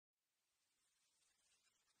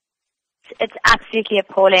It's absolutely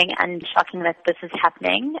appalling and shocking that this is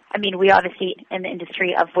happening. I mean, we are obviously in the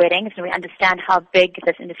industry of weddings, and we understand how big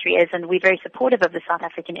this industry is, and we're very supportive of the South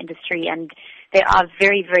African industry, and there are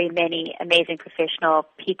very, very many amazing professional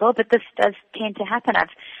people, but this does tend to happen.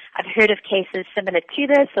 I've heard of cases similar to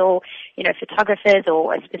this, or, photographers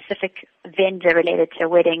or a specific vendor related to a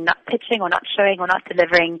wedding not pitching or not showing or not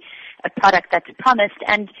delivering a product that's promised.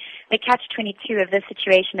 And the catch-22 of this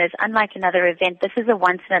situation is, unlike another event, this is a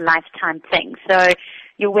once-in-a-lifetime thing. So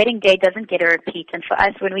your wedding day doesn't get a repeat. And for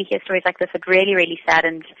us, when we hear stories like this, it really, really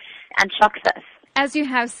saddens and shocks us. As you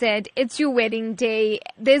have said, it's your wedding day.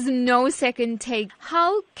 There's no second take.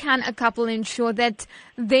 How can a couple ensure that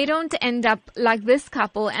they don't end up like this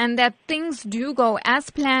couple and that things do go as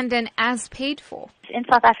planned and as paid for? In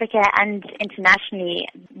South Africa and internationally,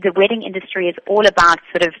 the wedding industry is all about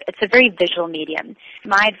it's a very visual medium.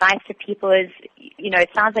 My advice to people is, it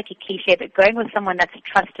sounds like a cliche, but going with someone that's a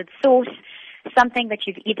trusted source, something that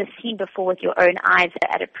you've either seen before with your own eyes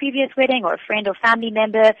at a previous wedding or a friend or family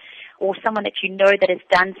member, or someone that you know that has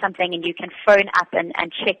done something and you can phone up and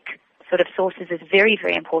check sources is very,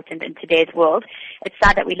 very important in today's world. It's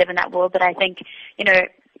sad that we live in that world, but I think,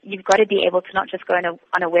 you've got to be able to not just go on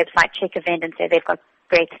a website, check a vendor and say they've got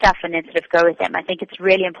great stuff and then go with them. I think it's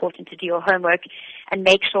really important to do your homework and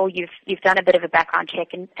make sure you've done a bit of a background check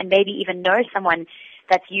and maybe even know someone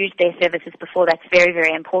that's used their services before. That's very,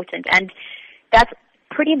 very important. And that's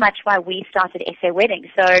pretty much why we started SA Weddings.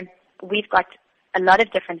 So we've got a lot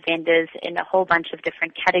of different vendors in a whole bunch of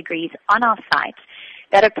different categories on our site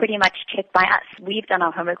that are pretty much checked by us. We've done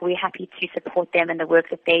our homework. We're happy to support them in the work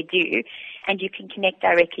that they do, and you can connect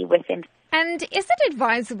directly with them. And is it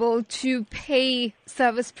advisable to pay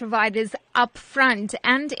service providers up front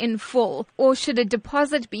and in full, or should a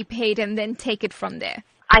deposit be paid and then take it from there?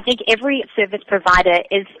 I think every service provider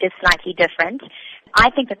is slightly different. I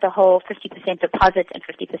think that the whole 50% deposit and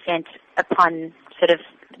 50% upon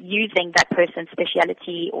using that person's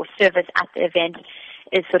speciality or service at the event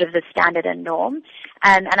is the standard and norm.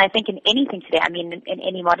 And I think in anything today, in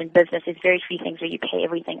any modern business, there's very few things where you pay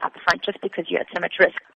everything up front just because you're at so much risk.